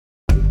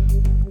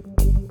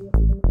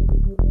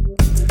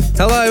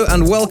Hello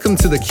and welcome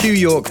to the Q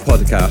York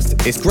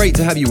podcast. It's great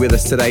to have you with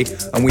us today,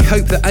 and we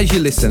hope that as you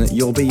listen,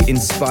 you'll be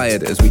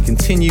inspired as we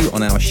continue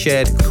on our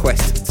shared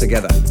quest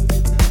together.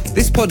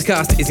 This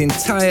podcast is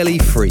entirely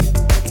free,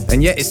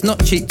 and yet it's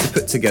not cheap to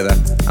put together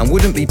and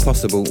wouldn't be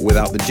possible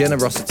without the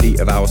generosity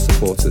of our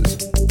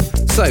supporters.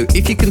 So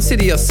if you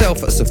consider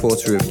yourself a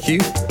supporter of Q,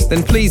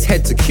 then please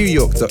head to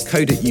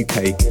qyork.co.uk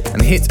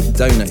and hit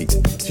donate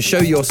to show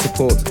your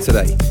support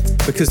today,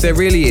 because there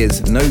really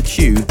is no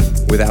Q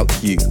without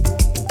you.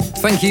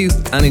 Thank you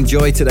and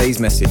enjoy today's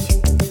message.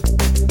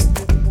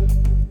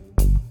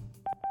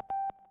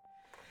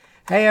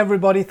 Hey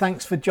everybody,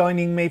 thanks for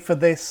joining me for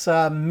this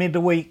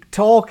midweek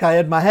talk. I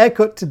had my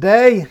haircut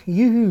today.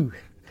 Yoo-hoo.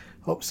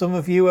 Hope some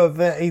of you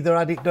have either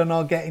had it done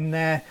or getting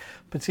there.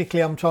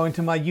 Particularly I'm talking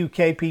to my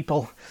UK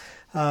people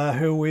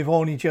who we've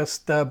only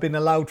just been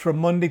allowed from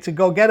Monday to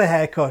go get a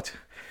haircut.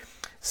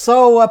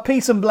 So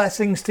peace and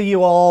blessings to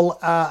you all,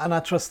 and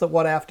I trust that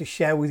what I have to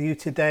share with you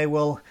today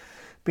will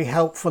be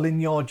helpful in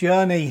your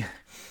journey.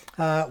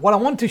 What I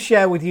want to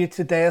share with you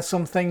today are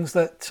some things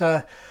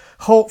that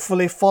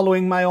hopefully,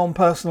 following my own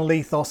personal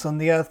ethos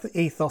and the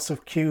ethos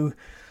of Q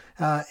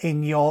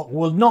in York,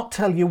 will not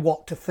tell you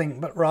what to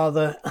think, but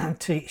rather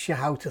teach you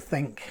how to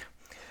think.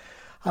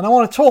 And I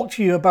want to talk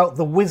to you about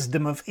the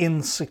wisdom of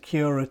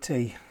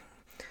insecurity.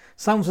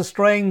 Sounds a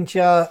strange,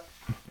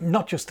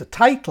 not just a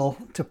title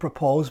to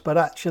propose, but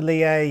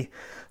actually a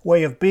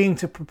way of being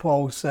to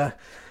propose.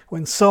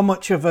 When so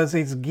much of us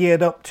is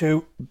geared up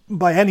to,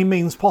 by any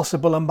means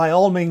possible and by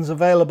all means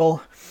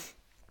available,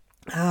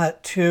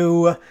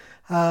 to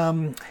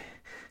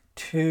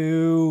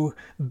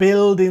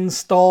build,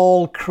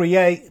 install,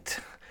 create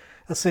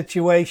a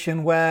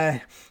situation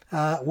where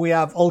we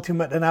have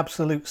ultimate and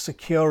absolute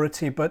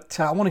security. But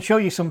I want to show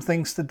you some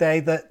things today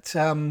that,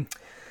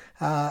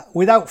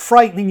 without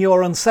frightening you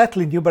or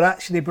unsettling you, but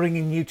actually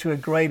bringing you to a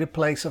greater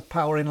place of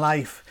power in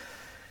life.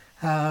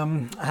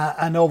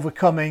 And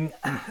overcoming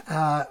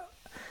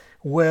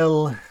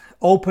will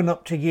open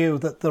up to you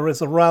that there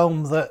is a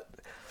realm that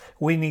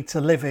we need to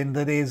live in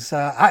that is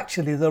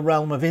actually the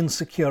realm of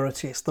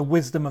insecurity. It's the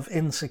wisdom of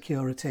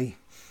insecurity.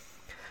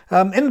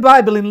 In the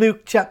Bible, in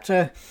Luke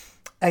chapter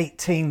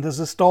 18, there's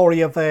a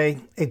story of a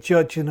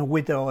judge and a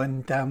widow,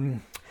 and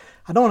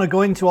I don't want to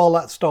go into all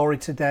that story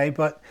today,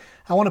 but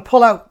I want to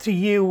pull out to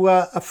you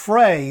a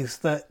phrase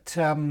that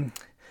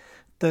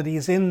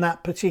is in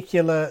that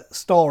particular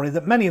story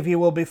that many of you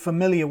will be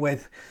familiar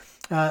with.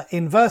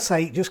 In verse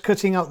 8, just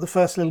cutting out the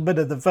first little bit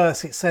of the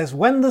verse, it says,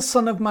 "When the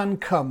Son of Man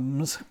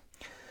comes,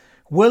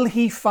 will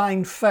he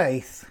find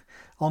faith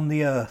on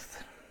the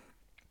earth?"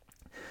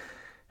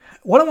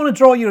 What I want to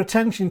draw your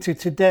attention to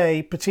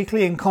today,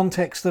 particularly in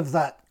context of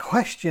that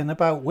question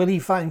about will he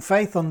find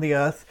faith on the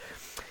earth,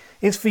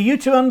 is for you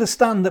to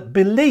understand that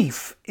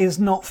belief is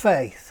not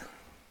faith.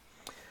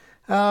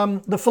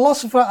 The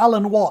philosopher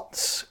Alan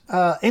Watts,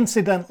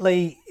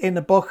 incidentally, in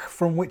a book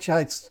from which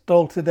I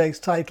stole today's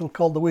title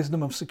called The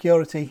Wisdom of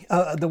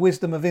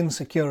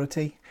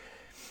Insecurity,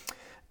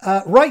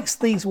 writes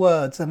these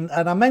words, and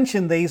I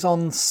mentioned these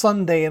on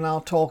Sunday in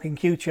our talk in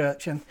Q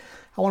Church, and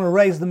I want to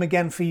raise them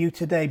again for you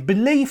today.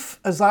 Belief,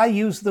 as I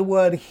use the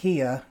word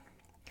here,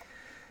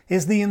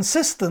 is the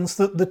insistence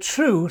that the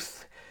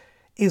truth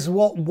is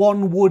what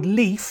one would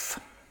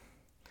leaf.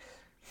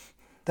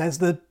 There's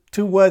the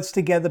two words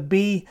together,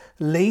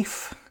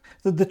 belief,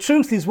 that the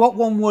truth is what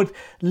one would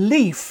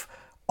leaf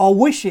or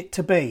wish it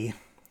to be.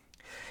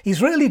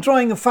 He's really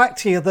drawing a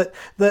fact here that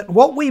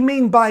what we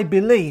mean by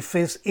belief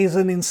is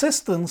an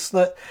insistence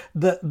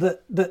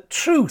that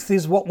truth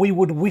is what we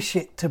would wish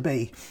it to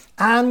be.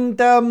 And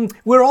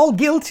we're all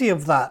guilty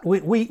of that.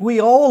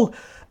 We all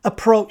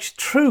approach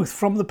truth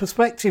from the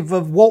perspective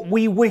of what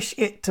we wish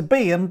it to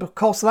be, and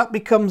because that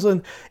becomes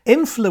an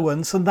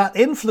influence, and that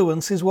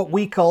influence is what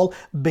we call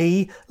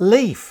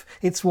belief.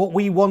 It's what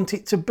we want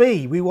it to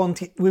be. We want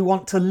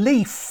to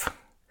leaf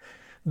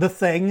the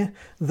thing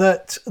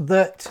that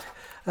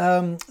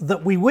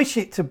we wish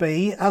it to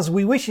be as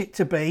we wish it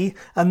to be,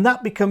 and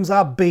that becomes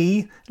our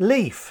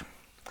belief.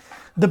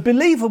 The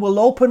believer will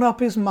open up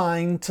his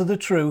mind to the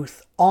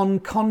truth on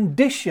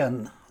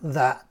condition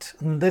that,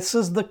 and this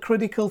is the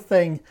critical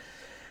thing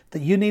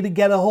that you need to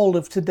get a hold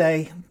of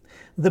today.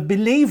 The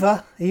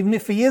believer, even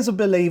if he is a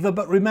believer,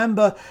 but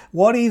remember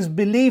what he's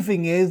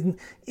believing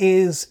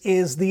is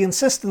the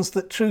insistence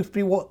that truth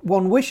be what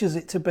one wishes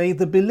it to be.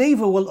 The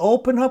believer will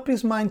open up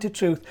his mind to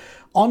truth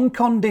on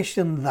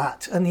condition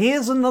that, and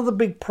here's another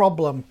big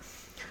problem,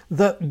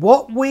 that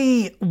what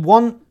we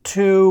want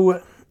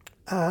to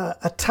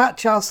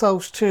attach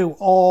ourselves to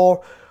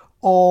or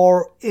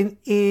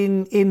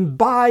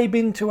imbibe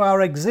into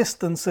our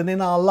existence and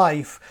in our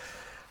life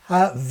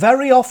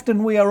Very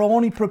often we are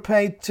only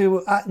prepared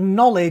to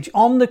acknowledge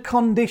on the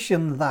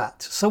condition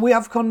that. So we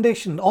have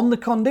conditioned on the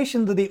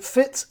condition that it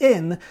fits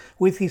in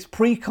with his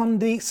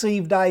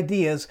preconceived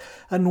ideas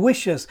and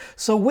wishes.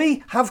 So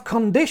we have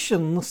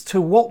conditions to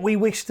what we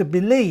wish to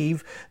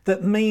believe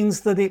that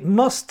means that it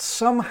must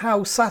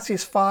somehow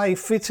satisfy,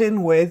 fit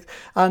in with,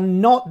 and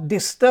not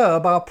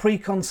disturb our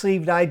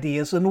preconceived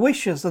ideas and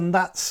wishes. And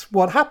that's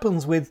what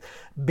happens with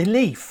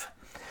belief.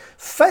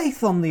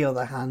 Faith, on the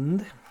other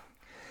hand,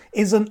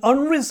 is an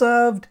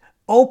unreserved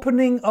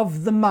opening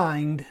of the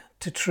mind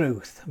to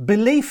truth.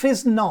 Belief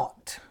is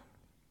not.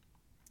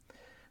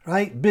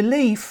 Right?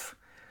 Belief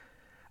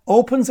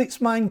opens its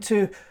mind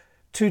to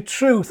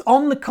truth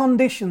on the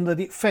condition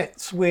that it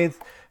fits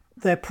with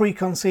their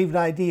preconceived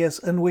ideas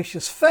and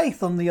wishes.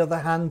 Faith, on the other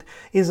hand,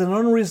 is an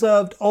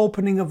unreserved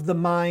opening of the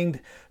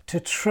mind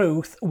to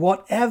truth,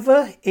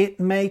 whatever it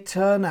may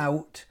turn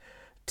out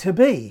to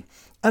be.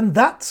 And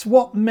that's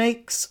what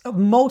makes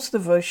most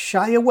of us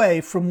shy away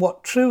from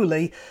what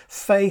truly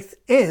faith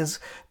is,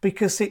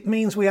 because it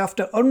means we have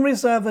to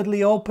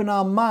unreservedly open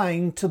our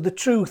mind to the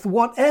truth,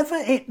 whatever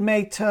it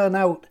may turn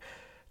out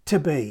to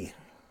be.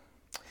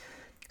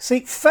 See,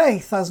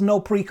 faith has no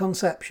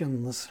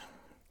preconceptions.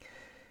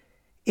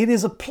 It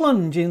is a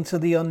plunge into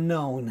the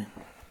unknown.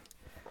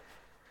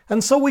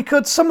 And so we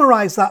could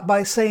summarize that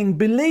by saying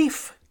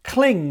belief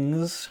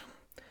clings,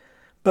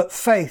 but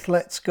faith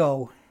lets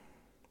go.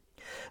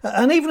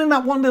 And even in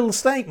that one little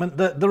statement,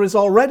 that there is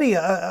already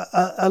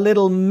a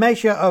little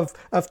measure of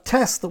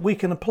test that we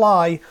can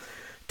apply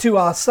to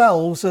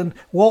ourselves and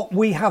what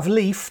we have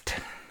leafed.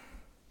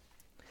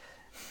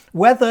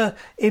 Whether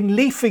in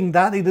leafing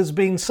that it has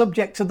been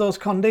subject to those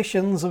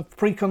conditions of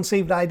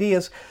preconceived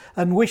ideas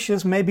and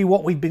wishes, maybe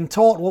what we've been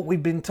taught, what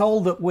we've been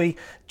told, that we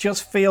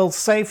just feel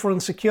safer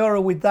and securer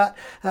with that.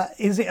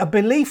 Is it a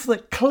belief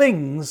that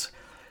clings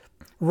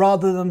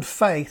rather than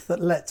faith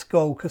that lets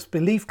go? Because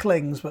belief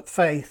clings, but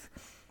faith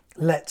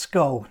lets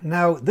go.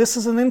 Now, this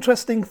is an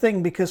interesting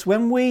thing, because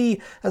when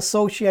we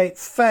associate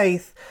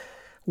faith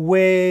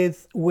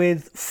with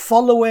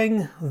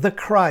following the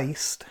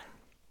Christ,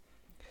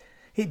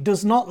 it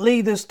does not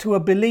lead us to a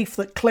belief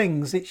that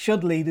clings. It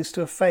should lead us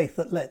to a faith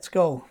that lets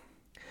go.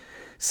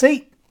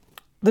 See,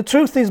 the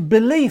truth is,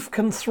 belief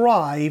can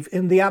thrive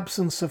in the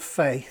absence of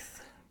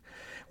faith,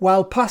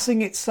 while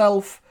passing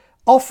itself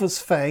off as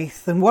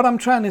faith. And what I'm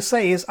trying to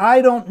say is,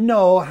 I don't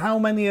know how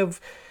many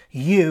of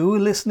you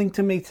listening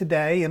to me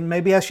today, and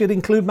maybe I should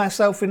include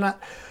myself in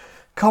that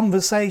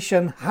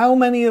conversation, how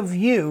many of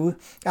you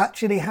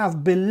actually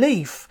have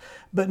belief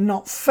but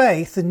not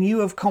faith, and you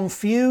have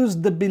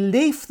confused the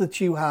belief that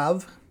you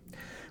have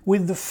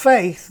with the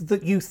faith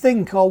that you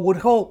think or would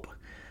hope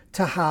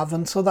to have,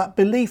 and so that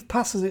belief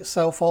passes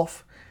itself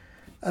off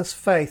as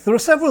faith. There are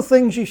several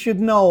things you should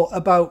know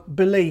about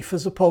belief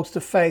as opposed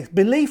to faith.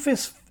 Belief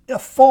is a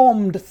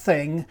formed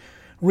thing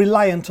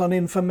reliant on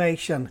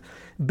information.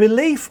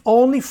 Belief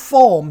only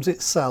forms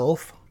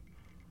itself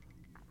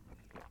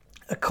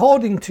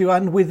according to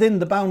and within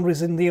the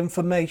boundaries in the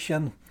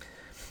information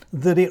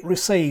that it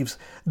receives.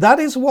 That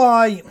is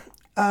why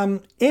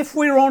if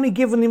we're only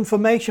given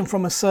information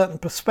from a certain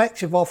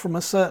perspective or from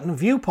a certain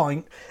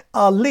viewpoint,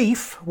 our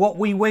leaf, what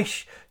we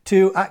wish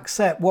to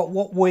accept,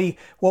 what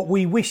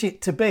we wish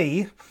it to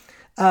be,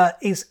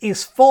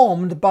 is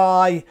formed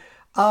by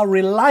our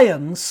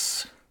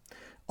reliance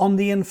on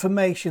the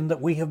information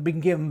that we have been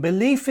given.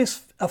 Belief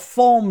is a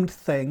formed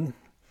thing,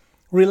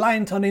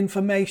 reliant on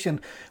information,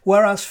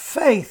 whereas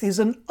faith is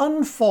an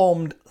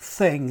unformed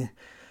thing,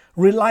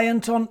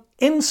 reliant on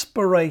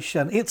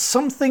inspiration. It's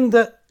something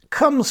that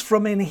comes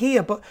from in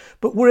here, but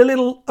we're a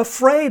little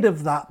afraid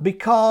of that,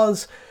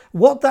 because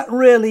what that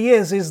really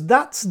is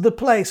that's the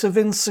place of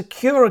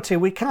insecurity.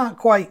 We can't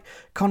quite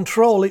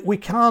control it, we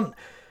can't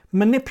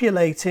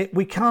manipulate it,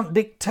 we can't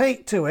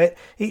dictate to it.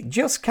 It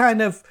just kind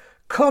of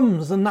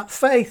comes, and that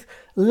faith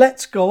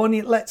lets go, and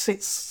it lets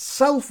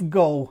itself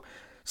go.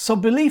 So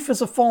belief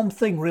is a formed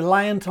thing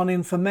reliant on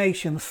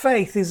information.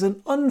 Faith is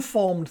an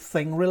unformed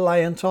thing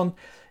reliant on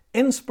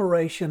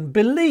inspiration.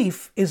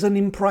 Belief is an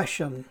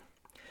impression.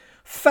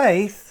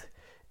 Faith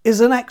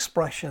is an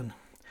expression.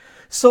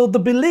 So the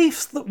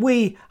beliefs that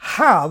we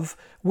have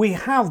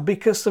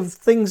because of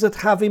things that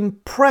have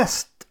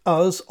impressed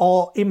us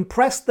or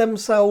impressed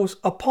themselves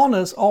upon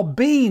us or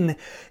been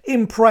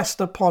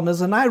impressed upon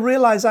us. And I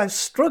realize I've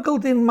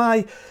struggled in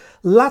my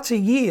latter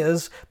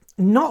years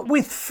not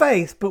with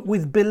faith but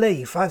with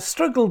belief. I've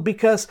struggled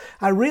because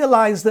I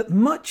realize that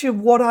much of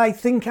what I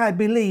think I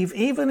believe,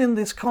 even in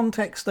this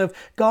context of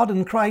God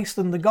and Christ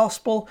and the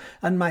gospel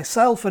and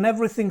myself and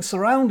everything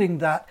surrounding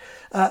that,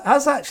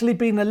 has actually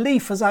been a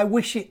leaf, as I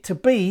wish it to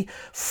be,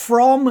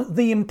 from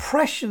the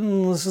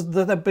impressions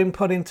that have been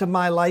put into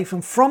my life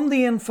and from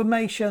the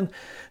information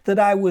that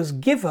I was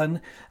given,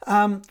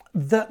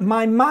 that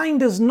my mind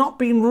has not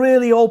been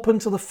really open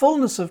to the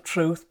fullness of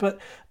truth,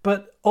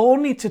 but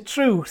only to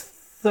truth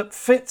that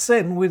fits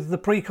in with the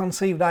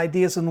preconceived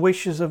ideas and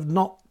wishes of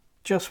not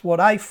just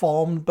what I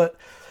formed, but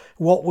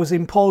what was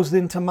imposed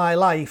into my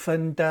life.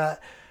 And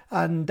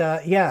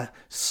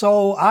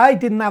So I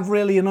didn't have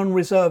really an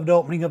unreserved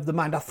opening of the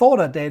mind. I thought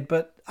I did,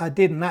 but I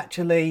didn't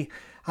actually.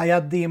 I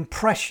had the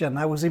impression,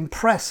 I was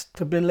impressed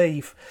to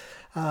believe.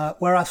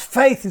 Whereas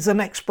faith is an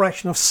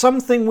expression of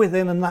something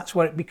within, and that's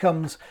where it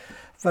becomes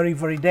very,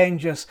 very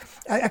dangerous.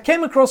 I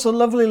came across a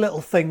lovely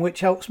little thing which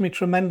helps me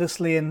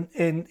tremendously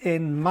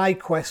in my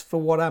quest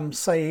for what I'm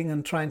saying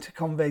and trying to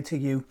convey to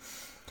you.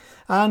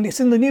 And it's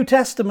in the New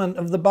Testament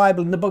of the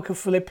Bible, in the book of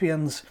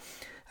Philippians,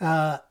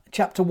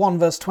 chapter 1,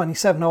 verse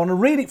 27. I want to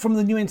read it from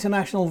the New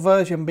International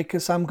Version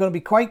because I'm going to be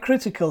quite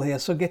critical here,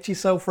 so get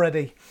yourself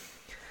ready.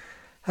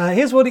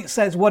 Here's what it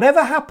says: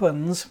 whatever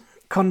happens,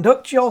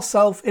 conduct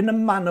yourself in a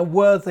manner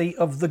worthy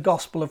of the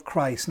gospel of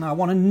Christ. Now, I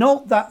want to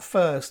note that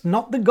first,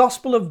 not the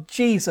gospel of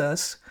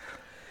Jesus,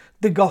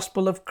 the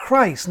gospel of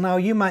Christ. Now,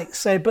 you might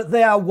say, but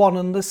they are one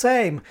and the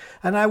same.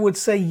 And I would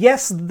say,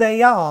 yes,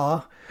 they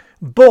are,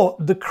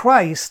 but the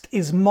Christ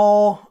is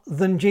more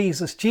than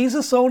Jesus.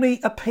 Jesus only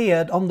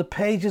appeared on the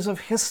pages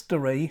of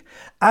history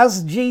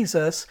as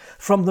Jesus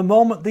from the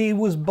moment that he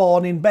was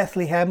born in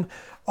Bethlehem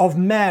of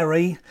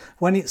Mary,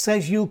 when it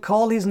says you'll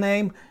call his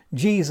name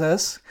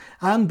Jesus.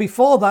 And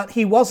before that,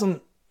 he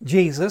wasn't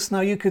Jesus.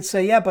 Now you could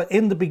say, yeah, but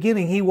in the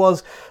beginning he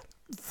was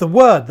the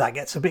Word. That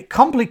gets a bit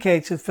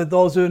complicated for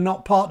those who are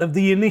not part of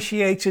the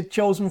initiated,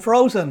 chosen,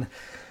 frozen.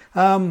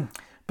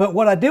 But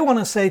what I do want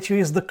to say to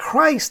you is the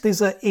Christ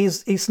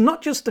is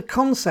not just a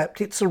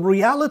concept, it's a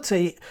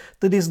reality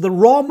that is the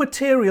raw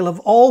material of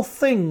all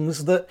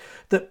things that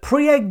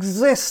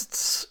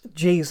pre-exists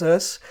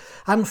Jesus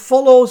and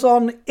follows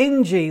on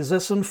in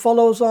Jesus and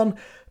follows on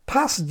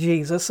past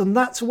Jesus. And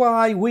that's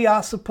why we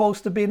are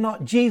supposed to be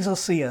not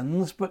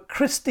Jesusians, but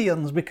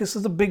Christians, because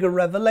there's a bigger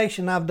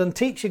revelation. I've done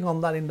teaching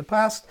on that in the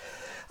past.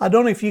 I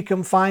don't know if you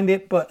can find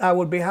it, but I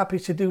would be happy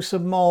to do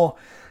some more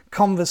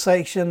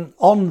conversation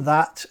on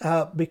that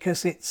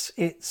because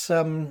it's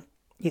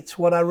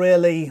what I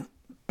really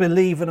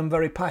believe and I'm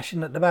very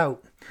passionate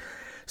about.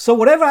 So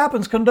whatever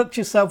happens, conduct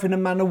yourself in a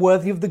manner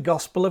worthy of the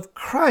gospel of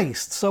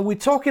Christ. So we're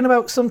talking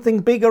about something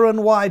bigger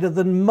and wider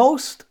than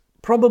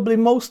probably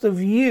most of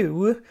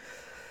you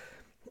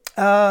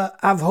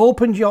have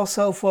opened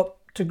yourself up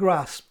to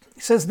grasp.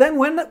 It says, then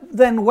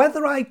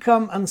whether I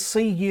come and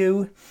see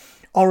you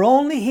or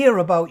only hear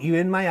about you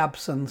in my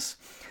absence,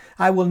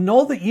 I will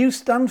know that you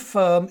stand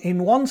firm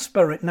in one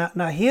spirit.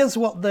 Now here's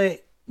what the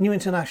New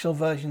International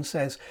Version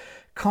says: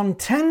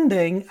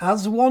 contending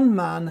as one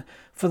man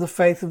for the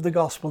faith of the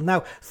gospel. Now,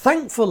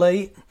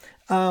 thankfully,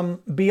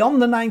 beyond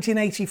the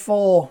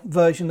 1984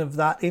 version of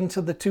that,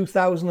 into the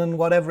 2000 and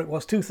whatever it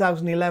was,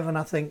 2011,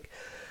 I think,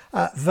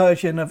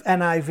 version of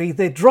NIV,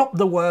 they dropped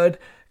the word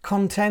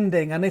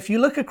contending. And if you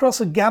look across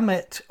a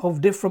gamut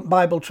of different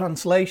Bible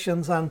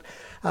translations and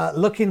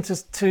look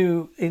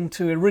into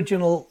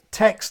original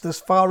text as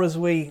far as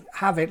we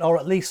have it, or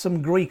at least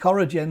some Greek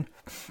origin,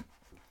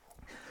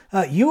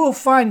 you will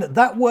find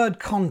that word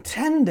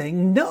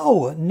contending,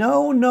 no,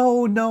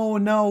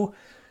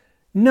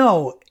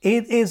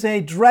 it is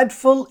a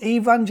dreadful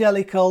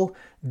evangelical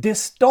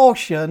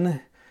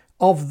distortion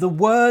of the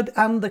word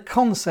and the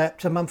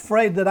concept. I'm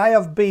afraid that I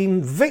have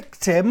been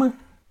victim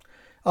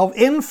of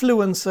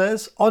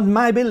influences on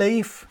my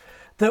belief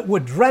that were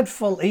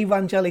dreadful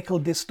evangelical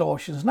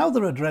distortions. Now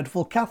there are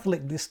dreadful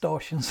Catholic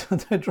distortions,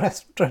 there are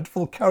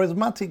dreadful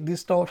charismatic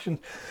distortions,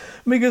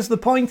 because the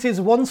point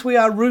is, once we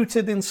are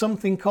rooted in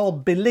something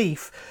called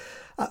belief,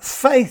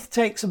 faith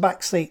takes a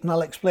back seat, and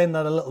I'll explain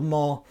that a little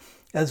more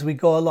as we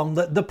go along.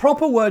 The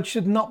proper word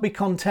should not be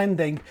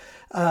contending.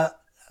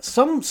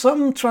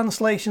 Some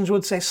translations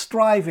would say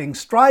striving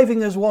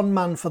as one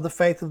man for the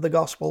faith of the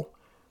gospel.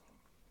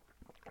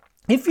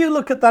 If you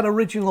look at that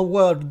original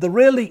word,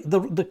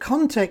 the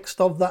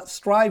context of that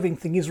striving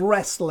thing is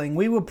wrestling.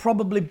 We would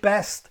probably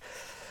best,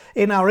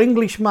 in our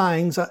English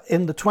minds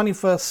in the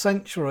 21st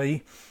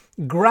century,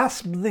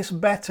 grasp this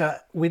better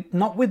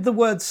not with the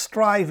word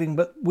striving,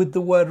 but with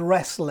the word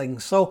wrestling.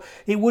 So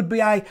it would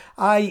be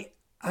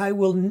I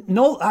will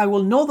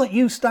know that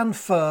you stand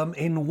firm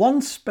in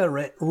one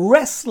spirit,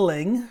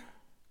 wrestling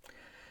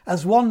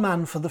as one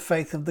man for the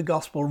faith of the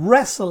gospel.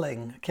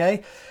 Wrestling,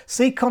 okay?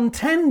 See,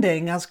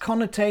 contending has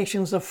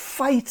connotations of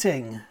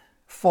fighting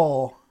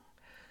for.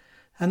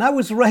 And I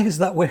was raised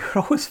that way.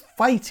 We're always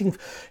fighting.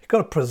 You've got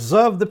to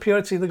preserve the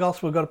purity of the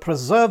gospel. We've got to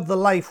preserve the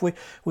life.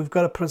 We've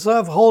got to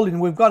preserve holiness.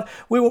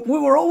 We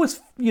were always,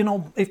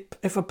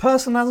 if a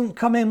person hasn't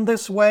come in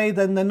this way,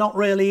 then they're not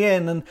really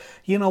in. And,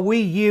 we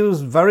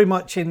use very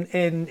much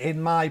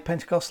in my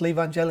Pentecostal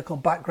evangelical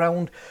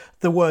background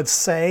the word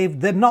saved.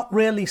 They're not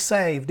really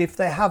saved if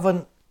they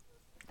haven't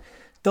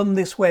done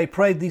this way,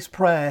 prayed this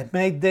prayer,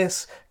 made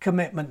this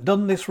commitment,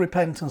 done this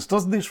repentance,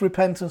 does this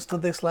repentance to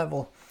this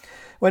level.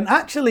 When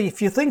actually,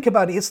 if you think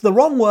about it, it's the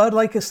wrong word.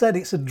 Like I said,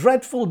 it's a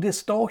dreadful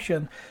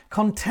distortion.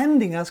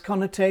 Contending has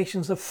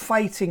connotations of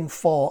fighting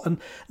for. And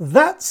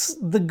that's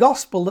the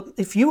gospel. That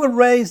if you were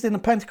raised in a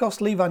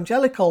Pentecostal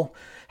evangelical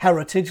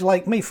heritage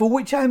like me, for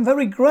which I'm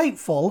very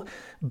grateful,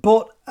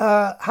 but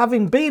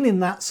having been in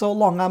that so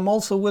long, I'm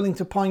also willing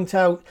to point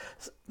out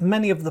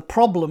many of the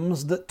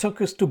problems that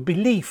took us to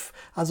belief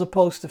as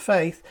opposed to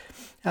faith,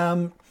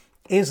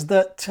 is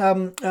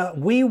that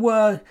we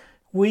were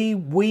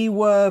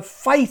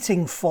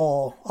fighting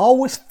for,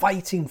 always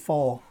fighting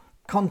for.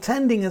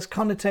 Contending as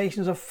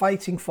connotations of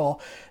fighting for,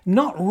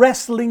 not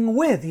wrestling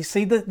with. You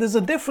see, there's a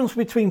difference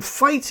between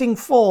fighting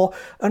for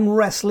and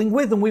wrestling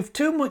with, and we've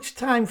too much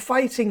time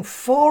fighting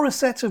for a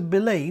set of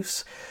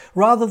beliefs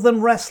rather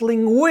than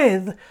wrestling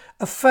with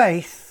a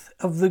faith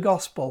of the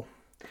gospel.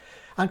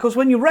 And because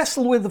when you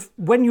wrestle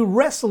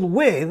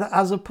with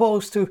as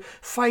opposed to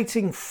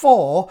fighting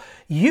for,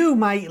 you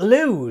might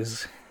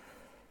lose.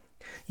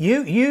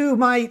 You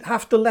might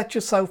have to let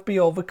yourself be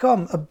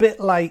overcome, a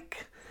bit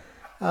like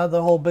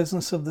the whole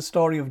business of the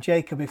story of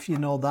Jacob, if you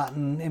know that,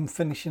 and him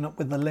finishing up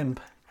with the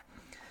limp.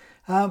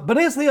 But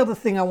here's the other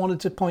thing I wanted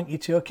to point you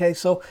to. Okay,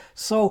 so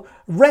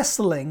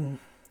wrestling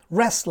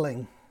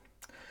with,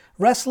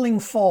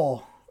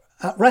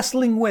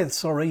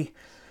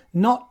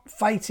 not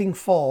fighting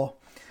for.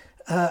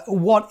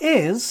 What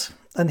is,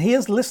 and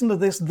listen to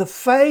this, the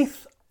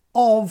faith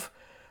of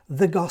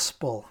the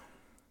gospel.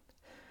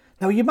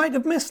 Now you might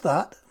have missed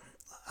that.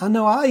 I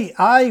know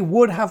I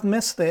would have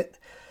missed it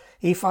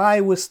if I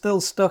was still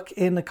stuck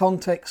in the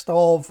context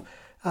of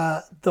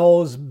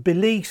those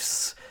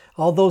beliefs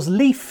or those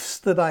leafs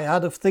that I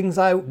had of things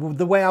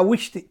the way I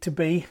wished it to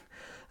be,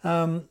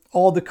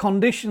 or the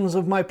conditions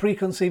of my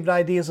preconceived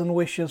ideas and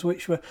wishes,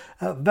 which were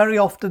very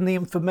often the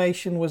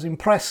information was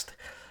impressed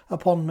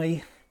upon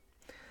me.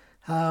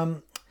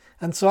 And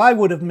so I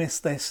would have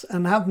missed this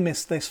and have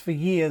missed this for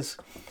years.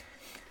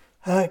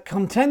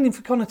 Contending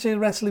for connotated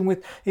wrestling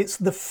with, it's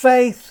the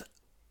faith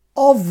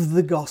of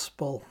the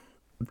gospel.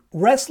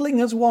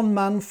 Wrestling as one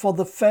man for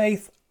the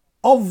faith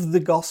of the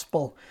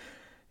gospel.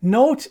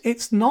 Note,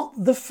 it's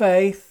not the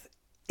faith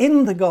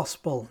in the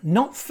gospel,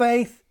 not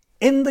faith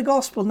in the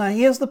gospel. Now,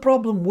 here's the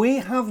problem. We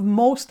have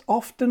most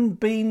often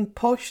been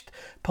pushed,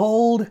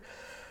 pulled,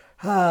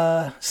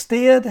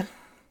 steered,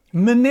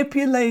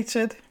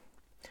 manipulated,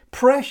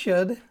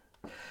 pressured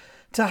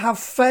to have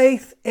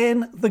faith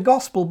in the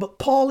gospel. But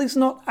Paul is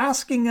not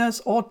asking us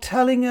or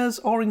telling us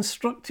or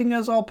instructing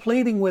us or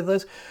pleading with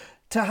us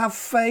to have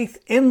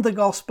faith in the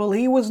gospel.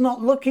 He was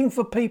not looking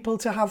for people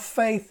to have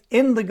faith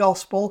in the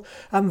gospel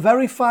and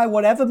verify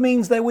whatever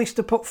means they wish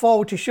to put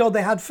forward to show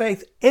they had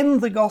faith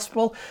in the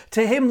gospel.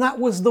 To him, that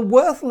was the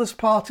worthless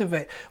part of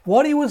it.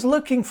 What he was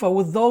looking for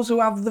was those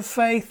who have the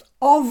faith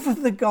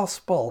of the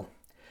gospel.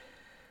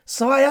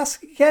 So I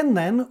ask again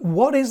then,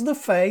 what is the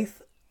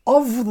faith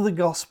of the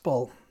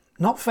gospel?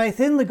 Not faith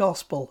in the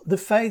gospel, the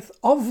faith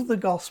of the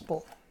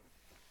gospel.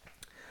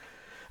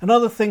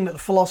 Another thing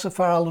that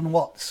philosopher Alan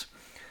Watts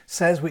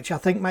says, which I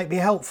think might be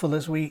helpful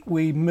as we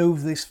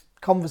move this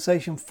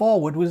conversation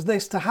forward, was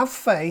this: to have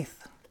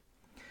faith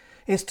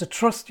is to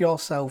trust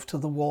yourself to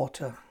the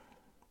water.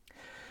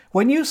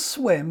 When you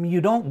swim,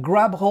 you don't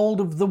grab hold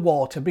of the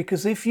water,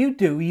 because if you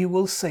do, you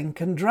will sink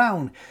and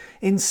drown.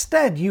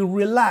 Instead, you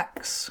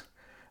relax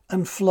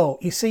and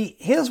float. You see,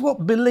 here's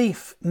what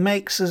belief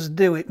makes us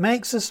do. It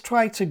makes us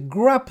try to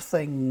grab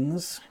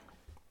things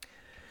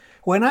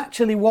when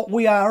actually what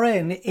we are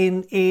in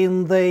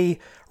the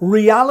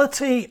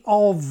reality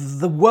of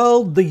the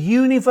world, the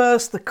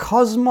universe, the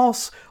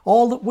cosmos,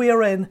 all that we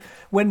are in,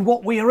 when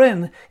what we are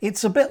in,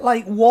 it's a bit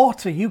like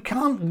water. You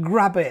can't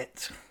grab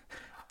it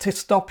to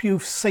stop you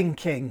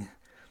sinking.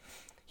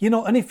 You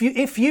know, and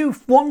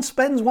if one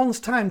spends one's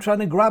time trying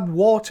to grab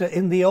water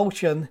in the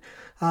ocean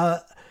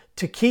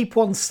to keep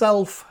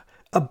oneself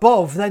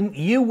above, then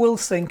you will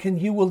sink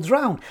and you will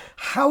drown.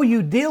 How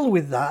you deal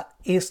with that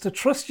is to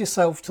trust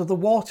yourself to the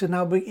water.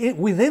 Now,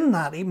 within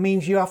that, it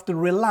means you have to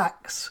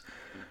relax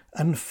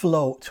and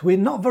float. We're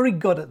not very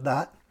good at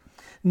that,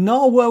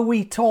 nor were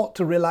we taught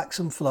to relax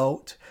and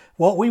float.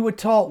 What we were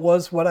taught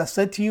was what I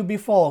said to you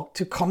before,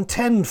 to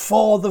contend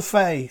for the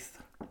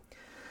faith.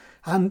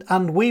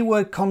 And we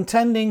were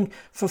contending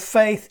for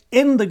faith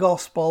in the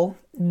gospel,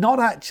 not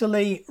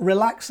actually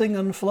relaxing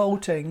and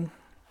floating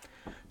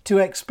to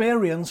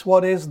experience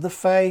what is the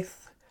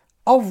faith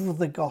of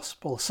the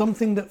gospel,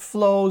 something that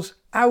flows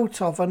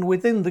out of and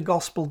within the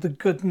gospel, the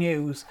good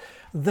news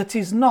that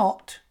is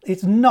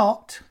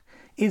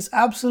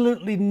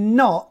absolutely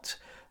not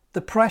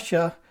the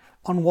pressure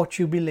on what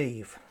you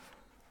believe.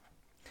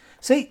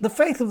 See, the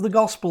faith of the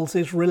Gospels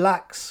is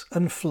relax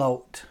and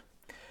float,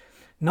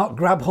 not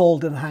grab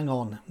hold and hang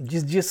on. Do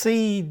you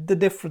see the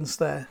difference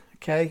there?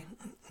 Okay,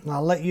 and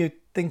I'll let you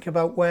think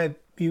about where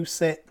you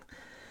sit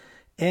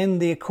in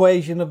the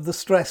equation of the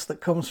stress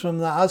that comes from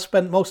that. I've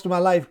spent most of my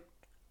life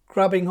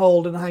grabbing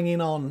hold and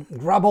hanging on.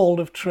 Grab hold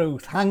of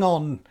truth, hang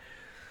on,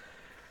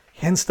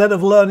 instead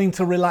of learning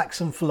to relax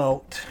and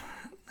float.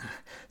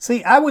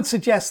 See, I would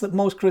suggest that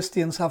most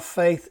Christians have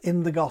faith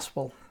in the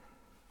gospel.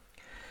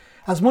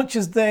 As much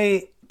as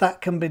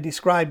that can be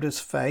described as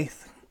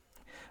faith,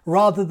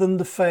 rather than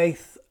the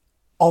faith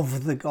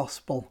of the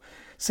gospel.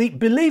 See,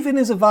 believing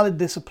is a valid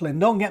discipline.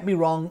 Don't get me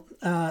wrong.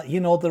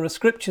 There are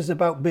scriptures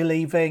about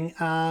believing,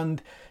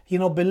 and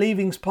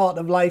believing's part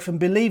of life, and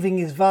believing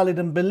is valid,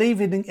 and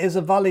believing is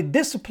a valid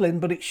discipline,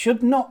 but it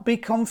should not be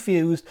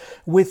confused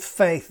with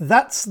faith.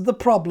 That's the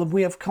problem.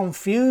 We have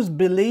confused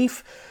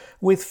belief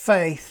with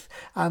faith,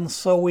 and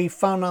so we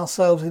found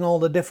ourselves in all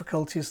the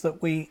difficulties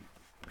that we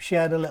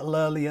shared a little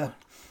earlier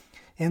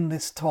in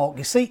this talk.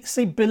 You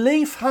see,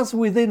 belief has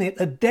within it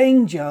a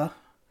danger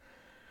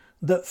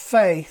that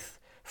faith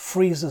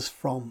frees us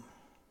from.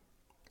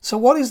 So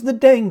what is the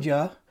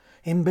danger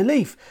in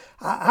belief?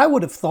 I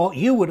would have thought,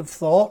 you would have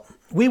thought,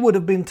 we would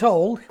have been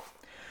told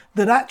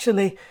that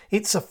actually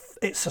it's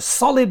a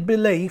solid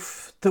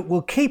belief that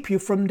will keep you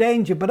from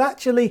danger, but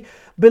actually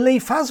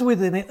belief has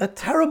within it a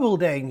terrible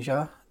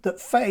danger that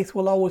faith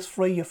will always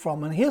free you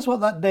from. And here's what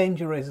that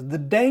danger is. The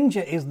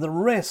danger is the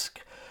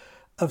risk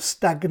of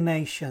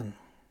stagnation.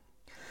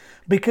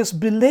 Because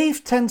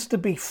belief tends to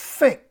be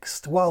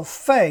fixed while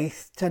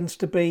faith tends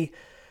to be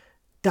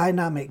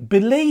dynamic.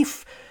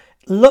 Belief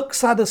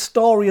looks at a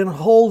story and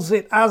holds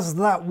it as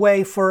that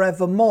way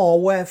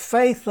forevermore, where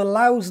faith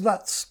allows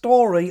that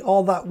story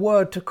or that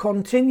word to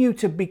continue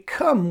to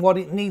become what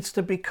it needs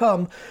to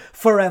become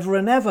forever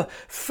and ever.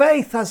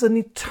 Faith has an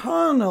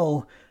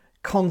eternal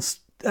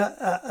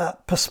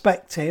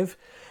perspective.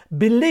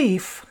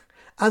 Belief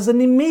as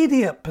an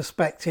immediate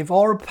perspective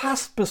or a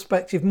past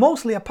perspective,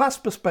 mostly a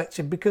past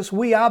perspective, because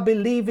we are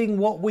believing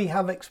what we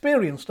have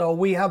experienced, or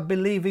we are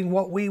believing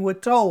what we were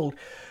told,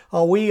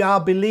 or we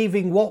are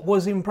believing what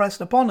was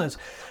impressed upon us,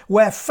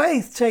 where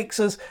faith takes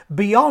us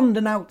beyond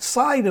and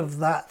outside of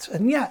that.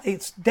 And yeah,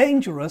 it's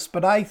dangerous,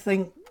 but I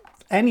think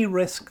any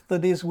risk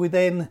that is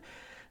within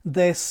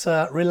this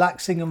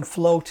relaxing and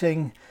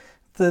floating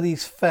that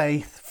is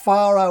faith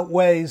far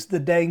outweighs the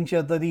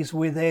danger that is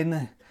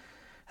within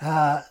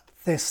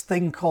this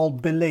thing called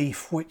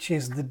belief, which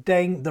is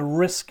the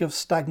risk of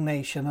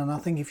stagnation. And I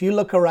think if you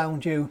look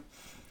around you,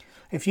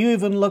 if you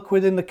even look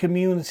within the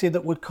community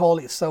that would call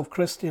itself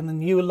Christian,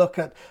 and you look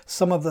at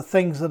some of the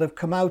things that have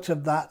come out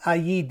of that,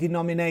 i.e.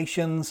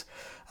 denominations,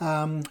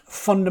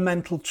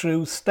 fundamental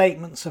truths,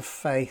 statements of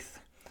faith,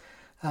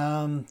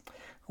 you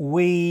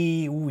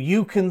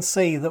can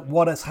see that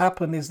what has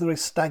happened is there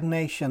is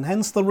stagnation.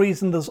 Hence the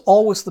reason there's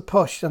always the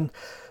push, and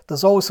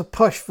there's always a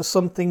push for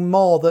something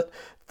more that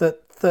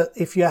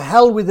if you're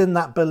held within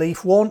that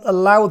belief won't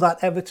allow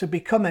that ever to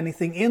become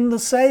anything, in the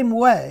same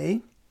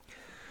way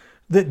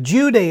that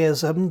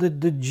Judaism,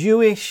 the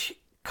Jewish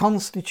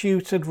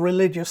constituted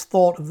religious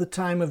thought of the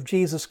time of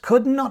Jesus,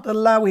 could not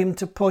allow him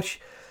to push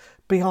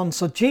beyond.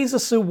 So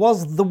Jesus, who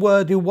was the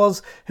Word, who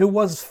was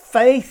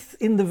faith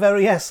in the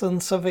very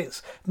essence of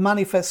its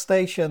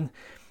manifestation,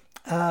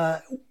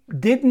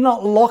 did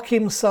not lock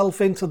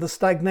himself into the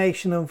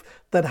stagnation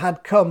that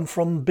had come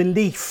from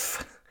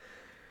belief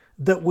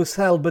that was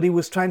held, but he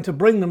was trying to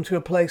bring them to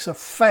a place of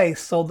faith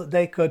so that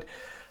they could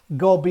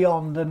go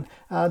beyond. And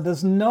there's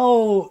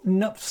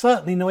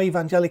certainly no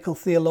evangelical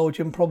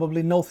theologian,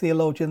 probably no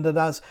theologian, that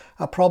has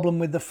a problem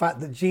with the fact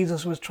that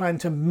Jesus was trying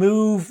to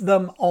move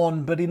them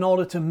on. But in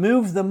order to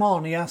move them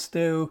on, he has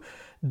to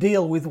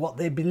deal with what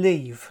they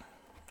believe.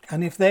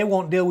 And if they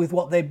won't deal with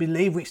what they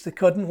believe, which they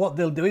couldn't, what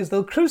they'll do is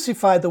they'll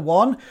crucify the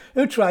one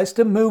who tries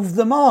to move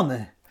them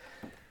on.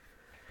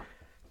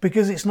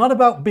 Because it's not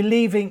about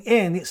believing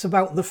in, it's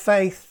about the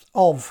faith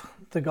of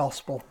the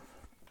gospel.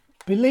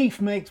 Belief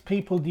makes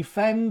people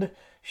defend,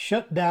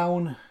 shut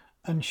down,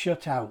 and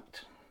shut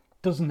out,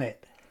 doesn't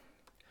it?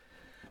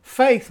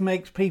 Faith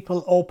makes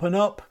people open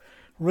up,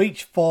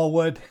 reach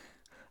forward,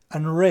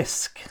 and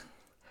risk.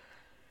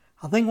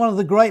 I think one of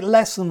the great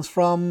lessons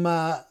from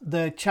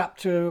the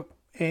chapter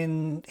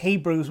in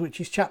Hebrews,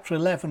 which is chapter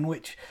 11,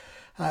 which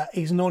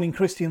is known in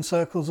Christian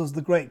circles as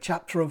the great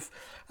chapter of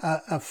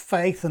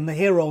faith and the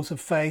heroes of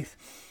faith,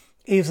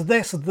 is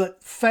this,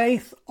 that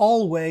faith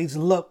always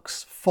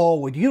looks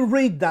forward. You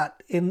read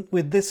that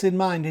with this in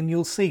mind and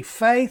you'll see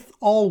faith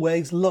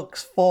always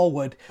looks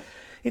forward.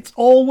 It's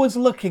always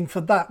looking for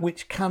that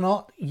which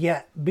cannot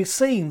yet be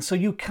seen. So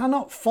you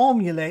cannot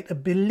formulate a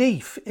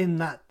belief in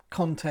that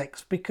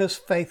context, because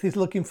faith is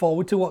looking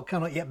forward to what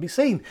cannot yet be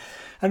seen.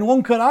 And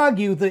one could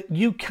argue that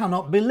you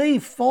cannot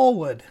believe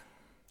forward,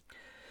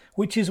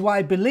 which is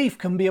why belief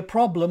can be a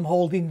problem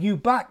holding you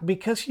back.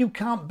 Because you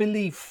can't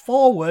believe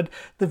forward,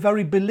 the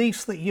very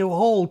beliefs that you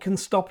hold can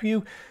stop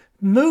you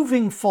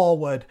moving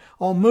forward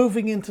or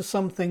moving into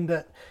something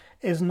that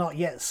is not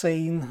yet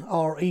seen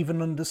or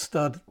even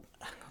understood,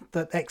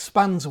 that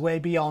expands way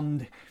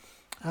beyond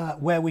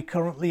where we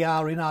currently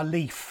are in our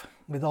leaf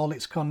with all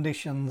its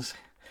conditions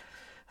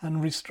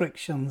and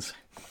restrictions.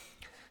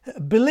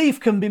 Belief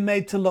can be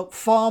made to look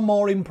far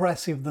more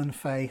impressive than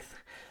faith,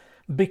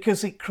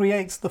 because it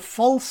creates the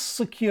false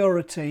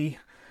security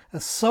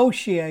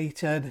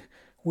associated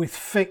with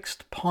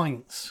fixed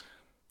points.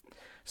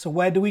 So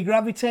where do we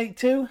gravitate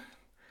to?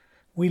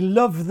 We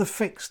love the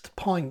fixed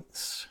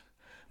points.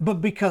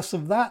 But because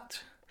of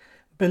that,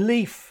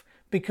 belief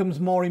becomes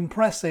more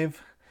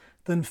impressive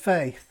than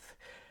faith.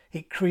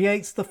 It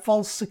creates the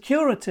false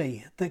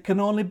security that can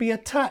only be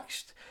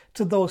attached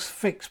to those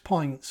fixed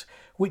points,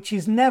 which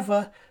is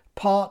never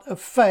part of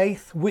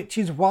faith, which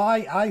is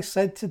why I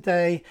said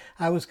today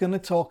I was going to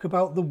talk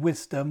about the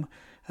wisdom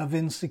of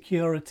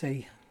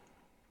insecurity.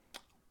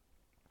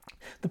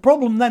 The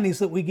problem then is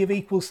that we give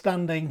equal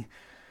standing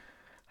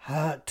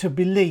to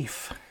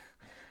belief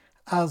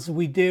as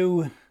we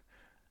do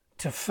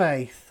to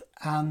faith.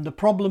 And the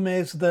problem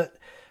is that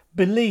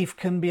belief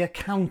can be a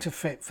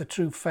counterfeit for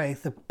true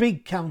faith, a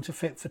big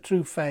counterfeit for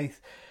true faith,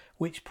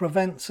 which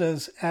prevents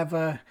us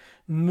ever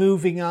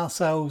moving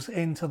ourselves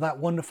into that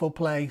wonderful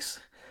place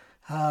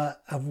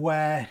of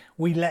where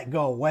we let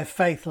go, where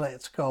faith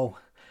lets go,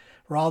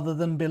 rather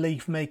than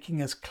belief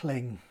making us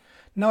cling.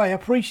 Now, I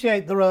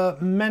appreciate there are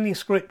many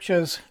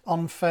scriptures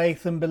on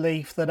faith and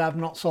belief that I've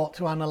not sought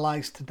to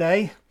analyse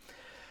today.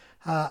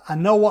 I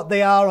know what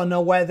they are, I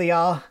know where they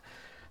are,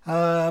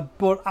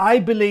 but I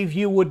believe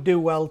you would do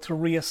well to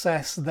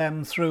reassess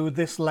them through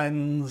this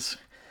lens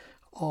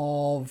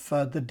of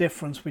the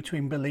difference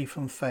between belief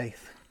and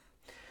faith.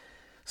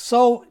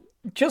 So,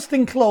 just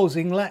in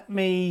closing, let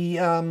me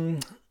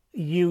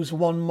use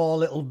one more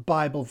little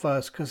Bible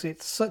verse, because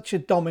it's such a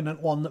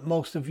dominant one that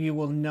most of you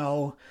will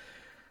know.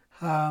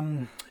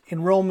 In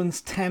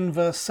Romans 10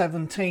 verse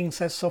 17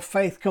 says, so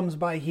faith comes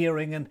by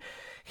hearing, and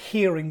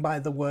hearing by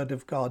the word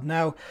of God.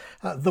 Now,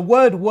 the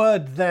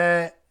word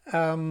there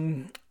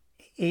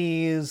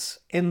is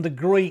in the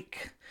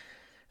Greek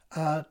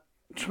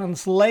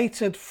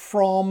translated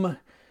from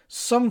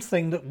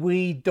something that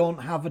we don't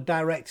have a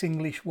direct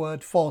English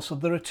word for. So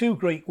there are two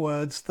Greek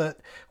words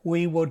that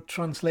we would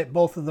translate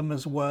both of them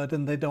as word,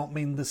 and they don't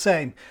mean the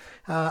same.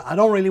 I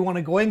don't really want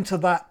to go into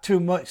that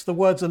too much. The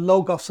words are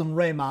logos and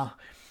rhema.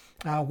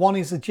 One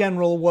is a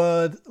general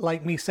word,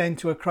 like me saying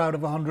to a crowd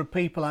of 100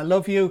 people, I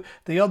love you.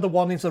 The other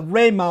one is a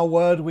rhema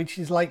word, which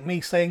is like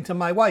me saying to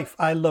my wife,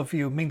 I love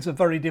you. It means a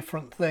very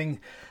different thing.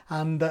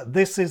 And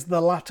this is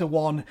the latter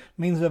one,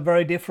 means a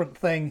very different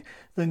thing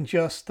than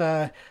just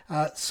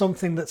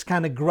something that's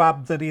kind of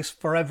grabbed that is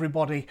for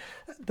everybody.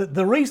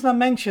 The reason I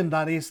mention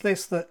that is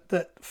this,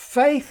 that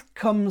faith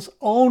comes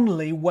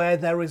only where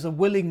there is a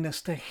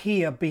willingness to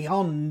hear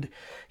beyond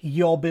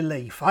your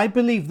belief. I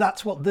believe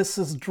that's what this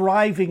is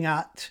driving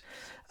at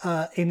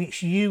in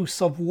its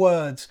use of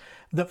words,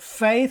 that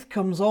faith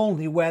comes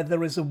only where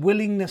there is a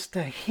willingness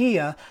to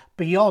hear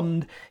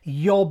beyond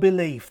your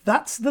belief.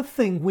 That's the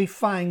thing we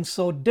find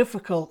so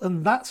difficult,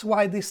 and that's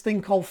why this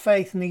thing called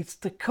faith needs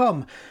to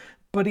come.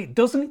 But it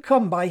doesn't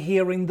come by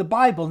hearing the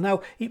Bible.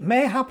 Now, it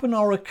may happen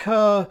or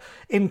occur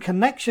in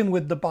connection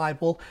with the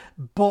Bible,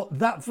 but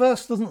that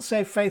verse doesn't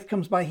say faith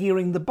comes by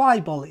hearing the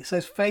Bible. It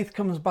says faith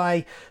comes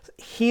by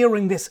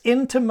hearing this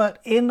intimate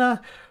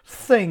inner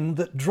thing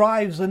that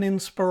drives an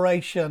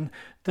inspiration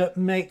that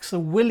makes a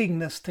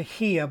willingness to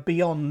hear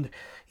beyond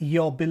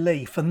your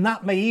belief. And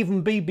that may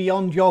even be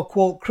beyond your,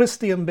 quote,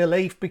 Christian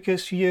belief,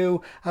 because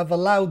you have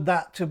allowed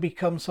that to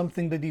become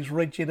something that is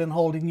rigid and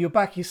holding you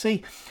back. You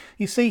see,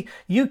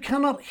 you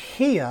cannot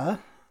hear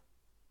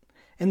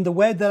in the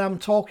way that I'm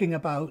talking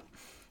about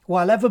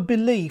while ever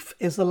belief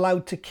is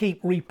allowed to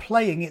keep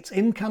replaying its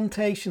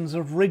incantations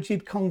of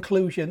rigid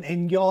conclusion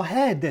in your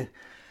head.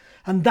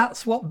 And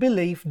that's what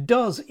belief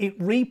does. It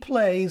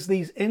replays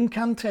these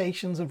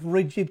incantations of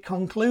rigid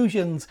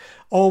conclusions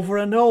over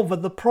and over.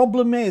 The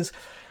problem is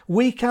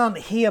we can't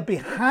hear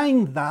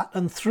behind that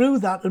and through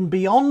that and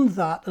beyond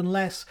that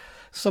unless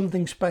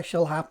something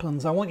special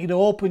happens. I want you to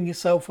open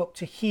yourself up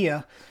to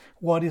hear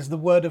what is the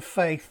word of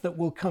faith that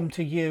will come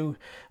to you,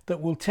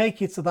 that will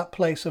take you to that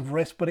place of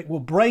risk, but it will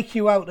break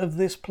you out of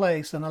this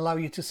place and allow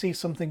you to see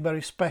something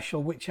very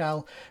special, which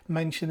I'll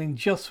mention in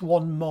just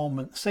one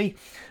moment. See,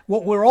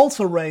 what we're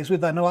also raised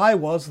with, I know I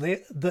was,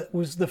 that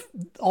was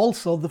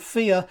also the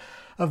fear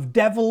of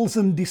devils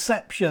and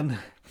deception.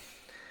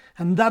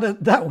 And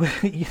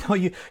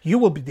that you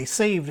will be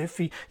deceived if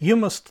you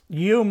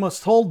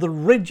must hold the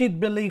rigid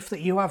belief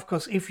that you have,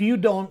 because if you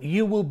don't,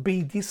 you will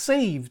be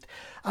deceived,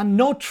 and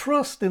no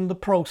trust in the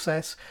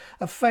process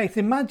of faith.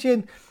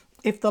 Imagine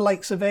if the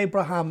likes of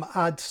Abraham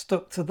had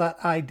stuck to that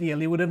ideal.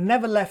 He would have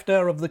never left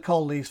Ur of the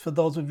Chaldees, for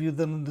those of you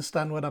that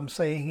understand what I'm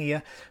saying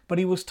here. But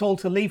he was told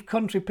to leave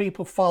country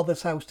people,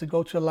 father's house, to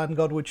go to a land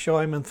God would show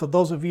him. And for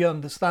those of you who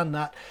understand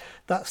that,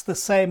 that's the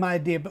same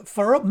idea. But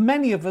for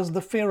many of us,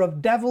 the fear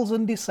of devils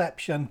and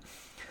deception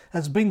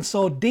has been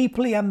so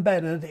deeply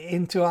embedded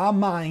into our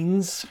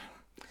minds,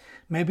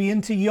 maybe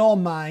into your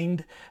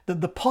mind,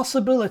 that the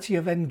possibility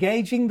of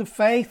engaging the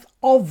faith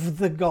of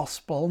the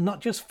gospel,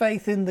 not just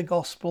faith in the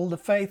gospel, the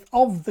faith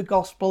of the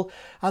gospel,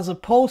 as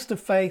opposed to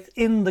faith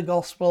in the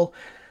gospel,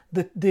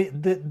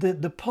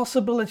 the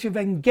possibility of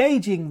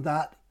engaging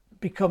that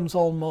becomes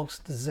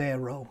almost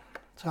zero.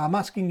 So I'm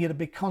asking you to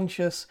be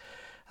conscious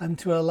and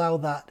to allow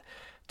that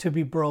to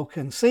be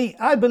broken. See,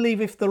 I believe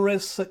if there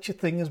is such a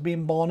thing as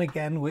being born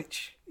again,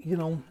 which,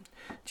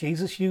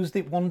 Jesus used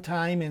it one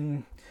time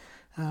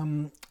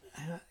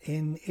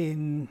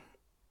in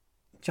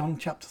John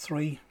chapter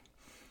 3,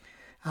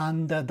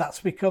 and that's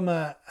become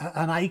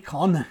an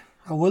icon.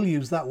 I will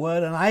use that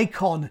word, an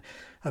icon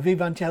of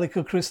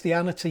evangelical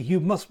Christianity. You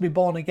must be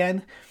born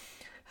again.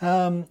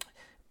 But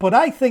But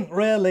I think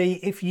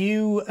really, if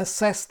you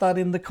assess that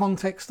in the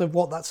context of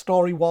what that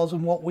story was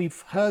and what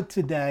we've heard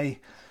today,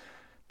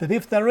 that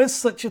if there is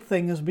such a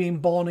thing as being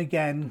born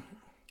again,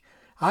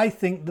 I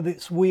think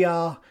that we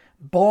are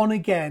born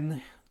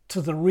again to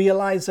the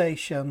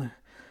realization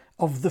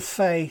of the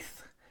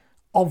faith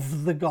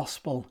of the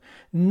gospel.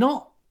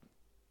 Not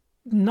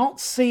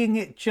seeing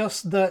it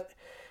just that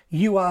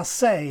you are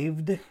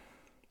saved,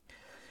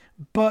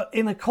 but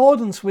in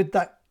accordance with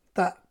that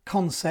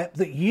concept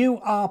that you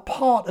are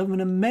part of an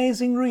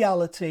amazing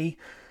reality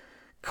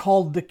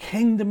called the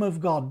kingdom of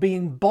God.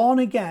 Being born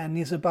again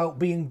is about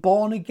being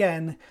born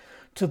again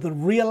to the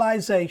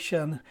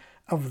realization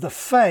of the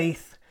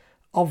faith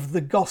of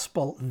the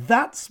gospel.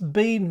 That's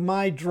been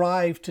my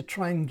drive to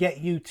try and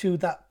get you to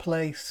that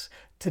place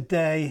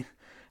today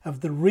of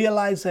the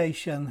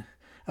realization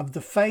of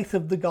the faith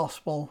of the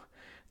gospel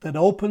that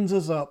opens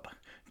us up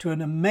to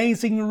an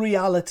amazing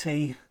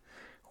reality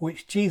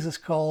which Jesus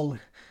called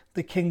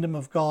the kingdom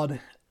of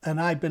God,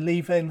 and I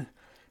believe in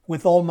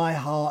with all my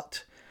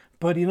heart.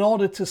 But in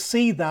order to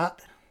see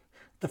that,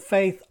 the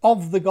faith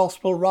of the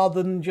gospel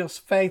rather than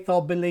just faith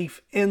or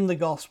belief in the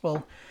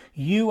gospel,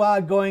 you are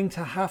going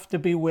to have to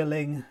be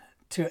willing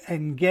to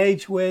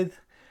engage with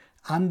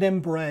and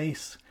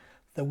embrace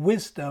the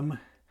wisdom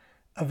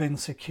of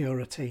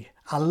insecurity.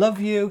 I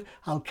love you.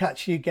 I'll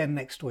catch you again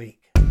next week.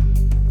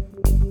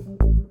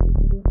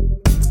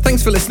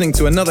 Thanks for listening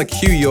to another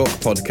Q York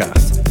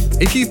podcast.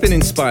 If you've been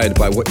inspired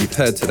by what you've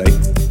heard today,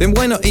 then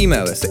why not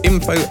email us at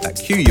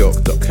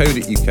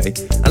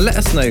info@qyork.co.uk and let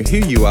us know who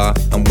you are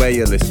and where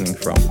you're listening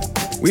from.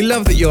 We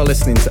love that you're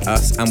listening to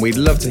us, and we'd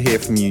love to hear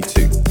from you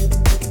too.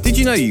 Did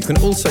you know you can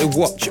also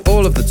watch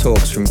all of the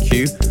talks from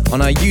Q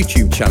on our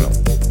YouTube channel?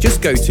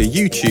 Just go to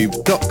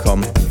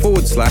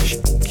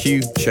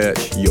youtube.com/Q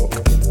Church York.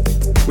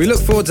 We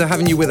look forward to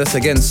having you with us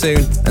again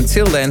soon.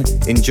 Until then,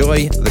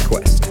 enjoy the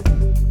quest.